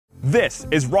This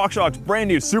is RockShox's brand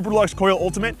new Super Deluxe Coil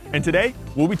Ultimate, and today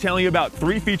we'll be telling you about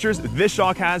 3 features this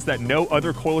shock has that no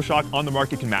other coil shock on the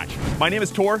market can match. My name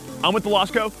is Tor, I'm with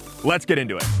Deluxe Coil. Let's get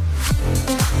into it.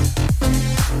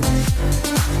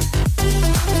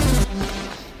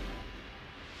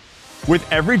 With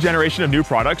every generation of new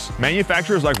products,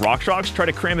 manufacturers like RockShox try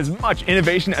to cram as much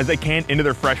innovation as they can into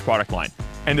their fresh product line.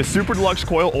 And the Super Deluxe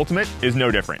Coil Ultimate is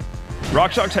no different.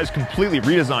 RockShox has completely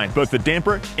redesigned both the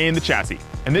damper and the chassis,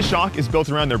 and this shock is built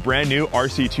around their brand new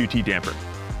RC2T damper.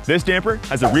 This damper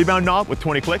has a rebound knob with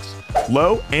 20 clicks,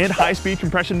 low and high speed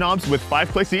compression knobs with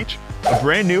 5 clicks each, a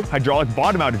brand new hydraulic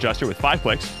bottom out adjuster with 5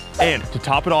 clicks, and to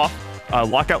top it off, a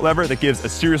lockout lever that gives a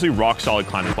seriously rock solid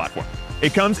climbing platform.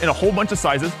 It comes in a whole bunch of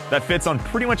sizes that fits on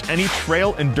pretty much any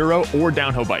trail, enduro, or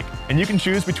downhill bike. And you can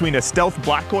choose between a stealth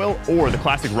black coil or the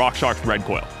classic RockShox red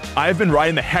coil. I have been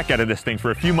riding the heck out of this thing for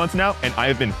a few months now, and I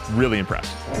have been really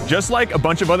impressed. Just like a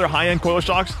bunch of other high-end coil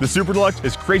shocks, the Super Deluxe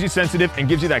is crazy sensitive and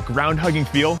gives you that ground-hugging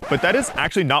feel, but that is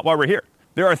actually not why we're here.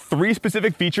 There are 3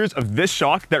 specific features of this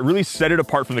shock that really set it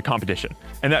apart from the competition.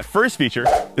 And that first feature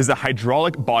is the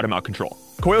hydraulic bottom out control.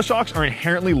 Coil shocks are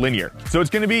inherently linear, so it's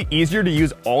going to be easier to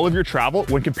use all of your travel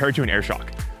when compared to an air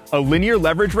shock. A linear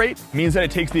leverage rate means that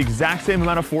it takes the exact same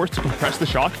amount of force to compress the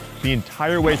shock the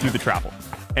entire way through the travel.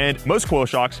 And most coil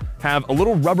shocks have a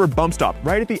little rubber bump stop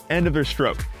right at the end of their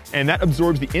stroke, and that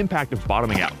absorbs the impact of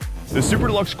bottoming out. The Super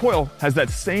Deluxe Coil has that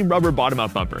same rubber bottom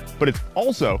out bumper, but it's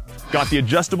also got the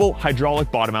adjustable hydraulic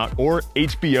bottom out, or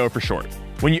HBO for short.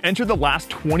 When you enter the last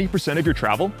 20% of your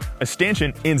travel, a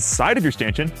stanchion inside of your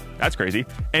stanchion, that's crazy,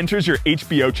 enters your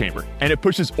HBO chamber, and it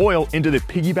pushes oil into the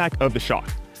piggyback of the shock.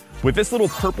 With this little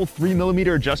purple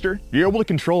 3mm adjuster, you're able to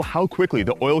control how quickly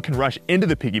the oil can rush into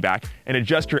the piggyback and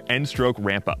adjust your end stroke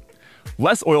ramp up.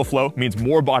 Less oil flow means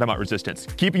more bottom out resistance,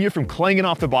 keeping you from clanging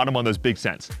off the bottom on those big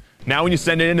sends. Now when you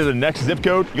send it into the next zip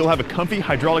code, you'll have a comfy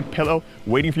hydraulic pillow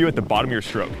waiting for you at the bottom of your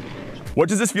stroke. What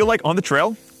does this feel like on the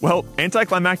trail? Well,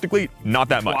 anticlimactically, not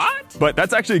that much. What? But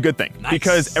that's actually a good thing, Nice.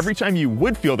 because every time you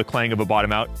would feel the clang of a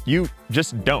bottom out, you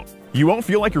just don't. You won't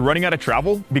feel like you're running out of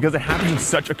travel because it happens in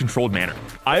such a controlled manner.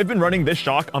 I have been running this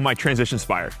shock on my Transition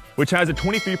Spire, which has a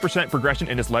 23% progression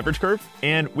in its leverage curve,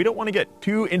 and we don't want to get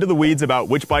too into the weeds about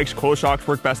which bikes coil shocks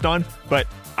work best on, but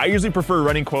I usually prefer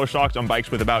running coil shocks on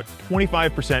bikes with about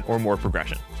 25% or more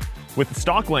progression. With the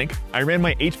stock link, I ran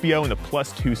my HBO in the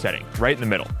 +2 setting, right in the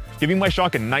middle, giving my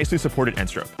shock a nicely supported end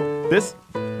stroke. This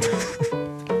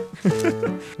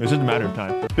it's just a matter of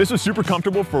time. This was super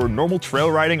comfortable for normal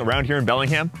trail riding around here in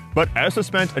Bellingham, but I also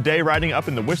spent a day riding up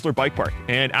in the Whistler Bike Park,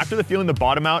 and after feeling the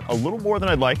bottom out a little more than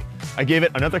I'd like, I gave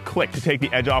it another click to take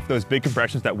the edge off those big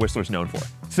compressions that Whistler's known for.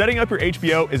 Setting up your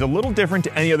HBO is a little different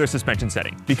to any other suspension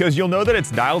setting, because you'll know that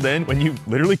it's dialed in when you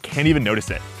literally can't even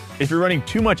notice it. If you're running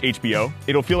too much HBO,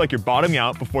 it'll feel like you're bottoming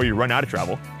out before you run out of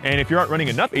travel. And if you aren't running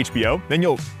enough HBO, then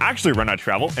you'll actually run out of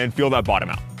travel and feel that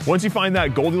bottom out. Once you find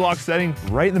that Goldilocks setting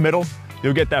right in the middle,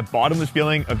 you'll get that bottomless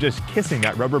feeling of just kissing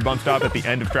that rubber bump stop at the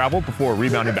end of travel before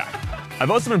rebounding back. I've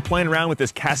also been playing around with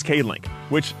this Cascade link,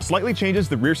 which slightly changes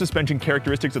the rear suspension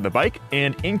characteristics of the bike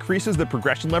and increases the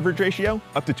progression leverage ratio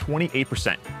up to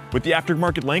 28%. With the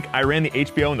aftermarket link, I ran the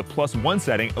HBO in the +1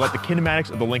 setting and let the kinematics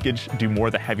of the linkage do more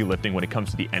of the heavy lifting when it comes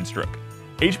to the end stroke.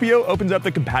 HBO opens up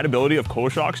the compatibility of coil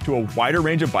shocks to a wider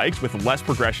range of bikes with less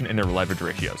progression in their leverage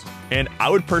ratios. And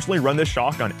I would personally run this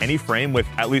shock on any frame with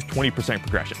at least 20%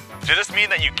 progression. Does this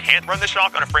mean that you can't run this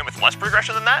shock on a frame with less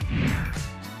progression than that?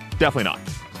 Definitely not.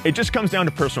 It just comes down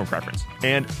to personal preference,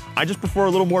 and I just prefer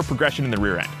a little more progression in the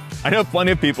rear end. I know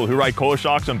plenty of people who ride coil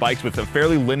shocks on bikes with a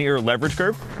fairly linear leverage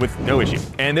curve with no issue.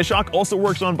 And this shock also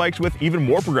works on bikes with even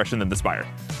more progression than the Spire.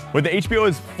 When the HBO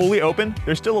is fully open,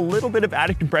 there's still a little bit of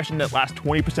added compression that lasts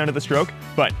 20% of the stroke,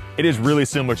 but it is really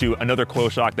similar to another coil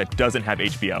shock that doesn't have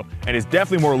HBO, and is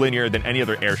definitely more linear than any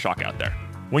other air shock out there.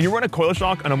 When you run a coil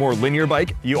shock on a more linear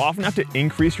bike, you often have to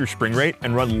increase your spring rate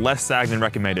and run less sag than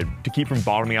recommended to keep from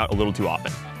bottoming out a little too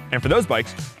often. And for those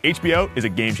bikes, HBO is a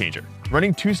game changer.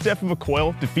 Running too stiff of a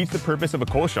coil defeats the purpose of a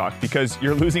coil shock because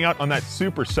you're losing out on that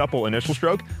super supple initial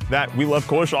stroke that we love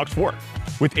coil shocks for.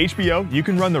 With HBO, you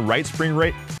can run the right spring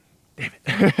rate,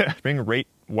 spring rate,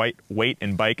 weight,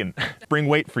 and bike, and spring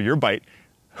weight for your bike.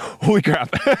 Holy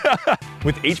crap.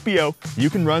 With HBO, you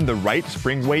can run the right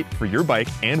spring weight for your bike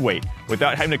and weight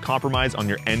without having to compromise on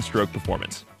your end stroke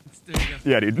performance.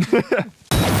 Yeah, dude.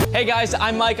 Hey guys,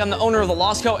 I'm Mike, I'm the owner of the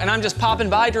Deluxe Coil, and I'm just popping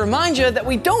by to remind you that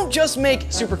we don't just make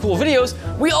super cool videos,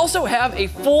 we also have a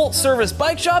full service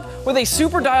bike shop with a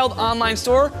super dialed online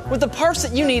store with the parts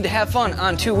that you need to have fun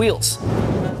on 2 wheels.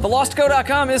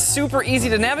 TheLostCo.com is super easy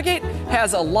to navigate,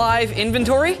 has a live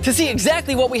inventory to see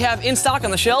exactly what we have in stock on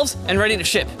the shelves and ready to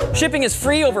ship. Shipping is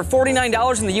free over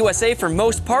 $49 in the USA for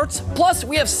most parts, plus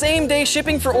we have same-day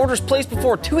shipping for orders placed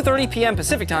before 2:30 p.m.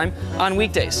 Pacific time on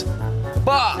weekdays.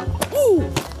 Bah! Woo!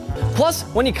 Plus,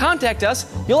 when you contact us,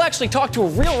 you'll actually talk to a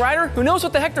real rider who knows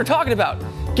what the heck they're talking about.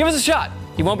 Give us a shot.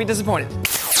 You won't be disappointed.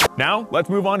 Now, let's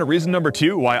move on to reason number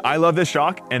 2 why I love this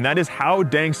shock, and that is how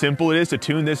dang simple it is to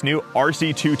tune this new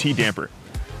RC2T damper.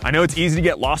 I know it's easy to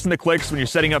get lost in the clicks when you're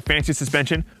setting up fancy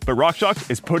suspension, but RockShox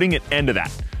is putting an end to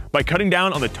that. By cutting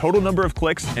down on the total number of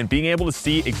clicks and being able to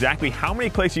see exactly how many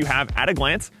clicks you have at a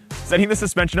glance, setting the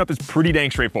suspension up is pretty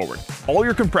dang straightforward. All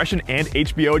your compression and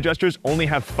HBO adjusters only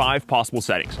have 5 possible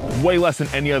settings, way less than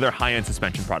any other high-end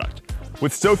suspension product.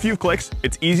 With so few clicks,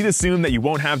 it's easy to assume that you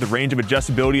won't have the range of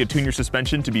adjustability to tune your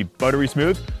suspension to be buttery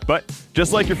smooth, but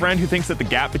just like your friend who thinks that the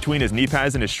gap between his knee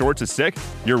pads and his shorts is sick,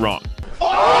 you're wrong.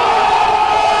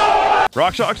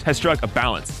 RockShox has struck a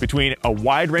balance between a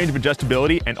wide range of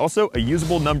adjustability and also a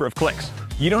usable number of clicks.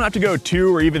 You don't have to go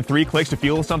 2 or even 3 clicks to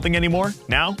feel something anymore.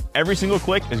 Now, every single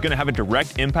click is going to have a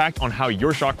direct impact on how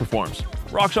your shock performs.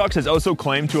 RockShox has also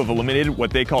claimed to have eliminated what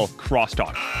they call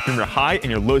crosstalk from your high and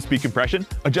your low speed compression.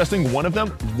 Adjusting one of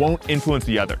them won't influence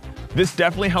the other. This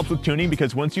definitely helps with tuning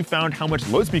because once you've found how much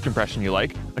low speed compression you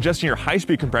like, adjusting your high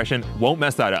speed compression won't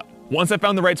mess that up. Once I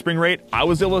found the right spring rate, I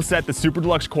was able to set the Super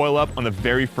Deluxe Coil up on the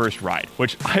very first ride,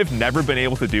 which I've never been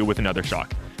able to do with another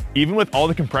shock. Even with all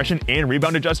the compression and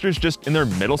rebound adjusters just in their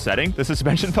middle setting, the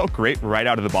suspension felt great right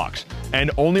out of the box,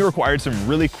 and only required some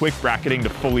really quick bracketing to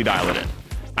fully dial it in.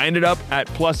 I ended up at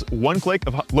plus 1 click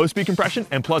of low speed compression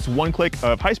and plus 1 click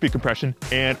of high speed compression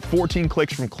and 14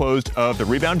 clicks from closed of the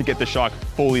rebound to get the shock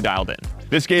fully dialed in.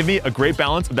 This gave me a great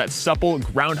balance of that supple,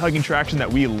 ground-hugging traction that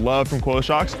we love from coil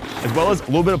shocks, as well as a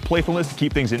little bit of playfulness to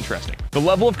keep things interesting. The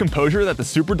level of composure that the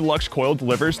Super Deluxe Coil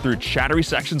delivers through chattery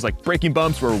sections like braking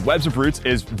bumps or webs of roots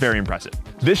is very impressive.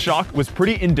 This shock was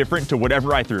pretty indifferent to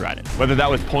whatever I threw at it, whether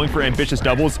that was pulling for ambitious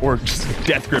doubles or just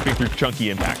death gripping through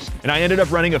chunky impacts. And I ended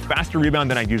up running a faster rebound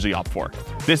than I usually opt for.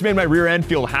 This made my rear end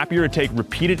feel happier to take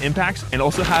repeated impacts and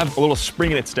also have a little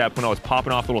spring in its step when I was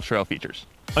popping off little trail features.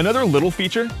 Another little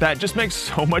feature that just makes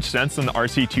so much sense on the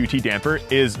RC2T damper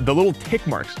is the little tick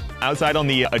marks outside on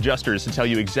the adjusters to tell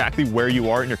you exactly where you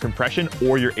are in your compression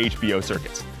or your HBO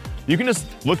circuits. You can just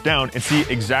look down and see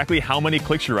exactly how many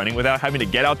clicks you're running without having to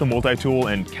get out the multi-tool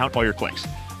and count all your clicks.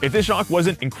 If this shock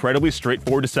wasn't incredibly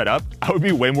straightforward to set up, I would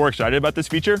be way more excited about this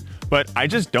feature, but I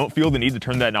just don't feel the need to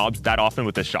turn that knob that often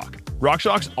with this shock.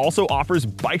 RockShox also offers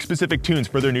bike-specific tunes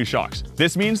for their new shocks.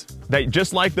 This means that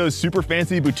just like those super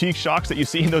fancy boutique shocks that you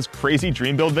see in those crazy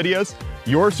dream build videos,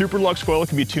 your Super Deluxe Coil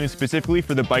can be tuned specifically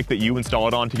for the bike that you install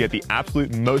it on to get the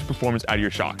absolute most performance out of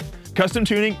your shock. Custom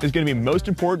tuning is going to be most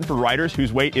important for riders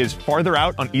whose weight is farther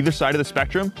out on either side of the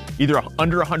spectrum, either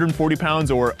under 140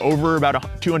 pounds or over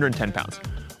about 210 pounds.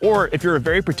 Or if you're a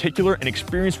very particular and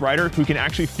experienced rider who can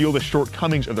actually feel the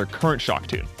shortcomings of their current shock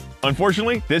tune.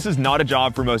 Unfortunately, this is not a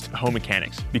job for most home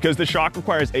mechanics because the shock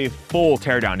requires a full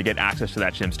teardown to get access to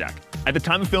that shim stack. At the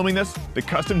time of filming this, the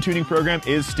custom tuning program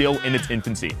is still in its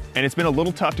infancy, and it's been a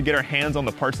little tough to get our hands on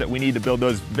the parts that we need to build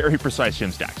those very precise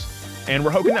shim stacks. And we're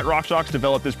hoping that RockShox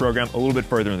develop this program a little bit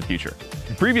further in the future.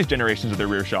 In previous generations of their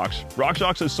rear shocks,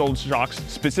 RockShox has sold shocks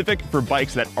specific for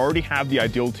bikes that already have the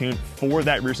ideal tune for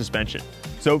that rear suspension.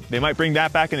 So they might bring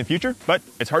that back in the future, but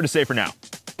it's hard to say for now.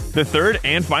 The third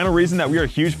and final reason that we are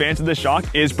huge fans of this shock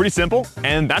is pretty simple,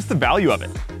 and that's the value of it.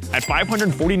 At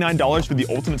 $549 for the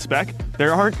ultimate spec,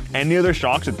 there aren't any other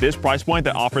shocks at this price point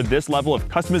that offer this level of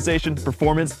customization,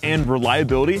 performance, and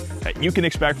reliability that you can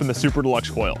expect from the Super Deluxe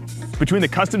Coil. Between the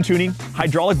custom tuning,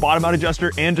 hydraulic bottom out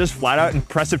adjuster, and just flat out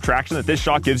impressive traction that this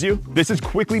shock gives you, this has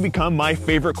quickly become my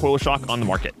favorite coil shock on the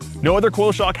market. No other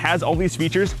coil shock has all these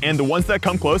features, and the ones that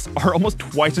come close are almost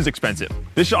twice as expensive.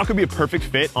 This shock would be a perfect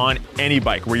fit on any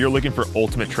bike where you're looking for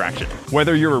ultimate traction.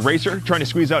 Whether you're a racer trying to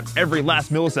squeeze out every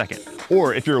last millisecond,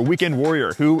 or if you're a weekend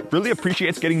warrior who really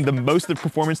appreciates getting the most of the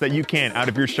performance that you can out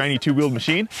of your shiny two-wheeled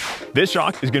machine, this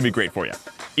shock is going to be great for you.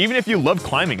 Even if you love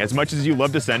climbing as much as you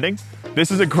love descending,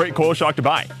 this is a great coil shock to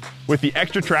buy. With the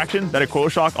extra traction that a coil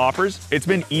shock offers, it's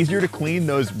been easier to clean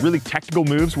those really technical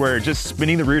moves where just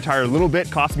spinning the rear tire a little bit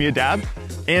costs me a dab.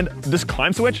 And this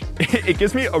climb switch, it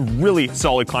gives me a really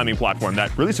solid climbing platform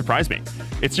that really surprised me.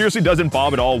 It seriously doesn't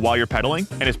bob at all while you're pedaling,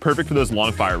 and is perfect for those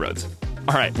long fire roads.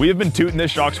 All right, we have been tooting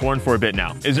this shock's horn for a bit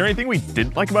now. Is there anything we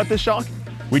didn't like about this shock?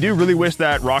 We do really wish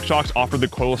that RockShox offered the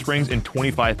coil springs in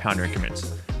 25-pounder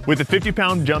increments. With the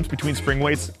 50-pound jumps between spring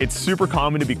weights, it's super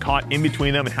common to be caught in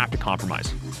between them and have to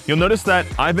compromise. You'll notice that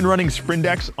I've been running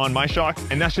Sprindex on my shock,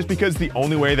 and that's just because the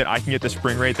only way that I can get the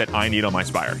spring rate that I need on my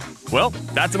Spire. Well,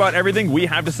 that's about everything we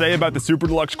have to say about the Super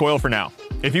Deluxe Coil for now.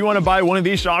 If you want to buy one of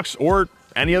these shocks or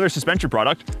any other suspension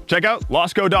product, check out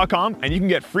losco.com and you can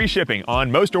get free shipping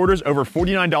on most orders over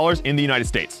 $49 in the United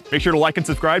States. Make sure to like and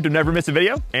subscribe to never miss a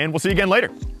video, and we'll see you again later.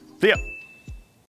 See ya.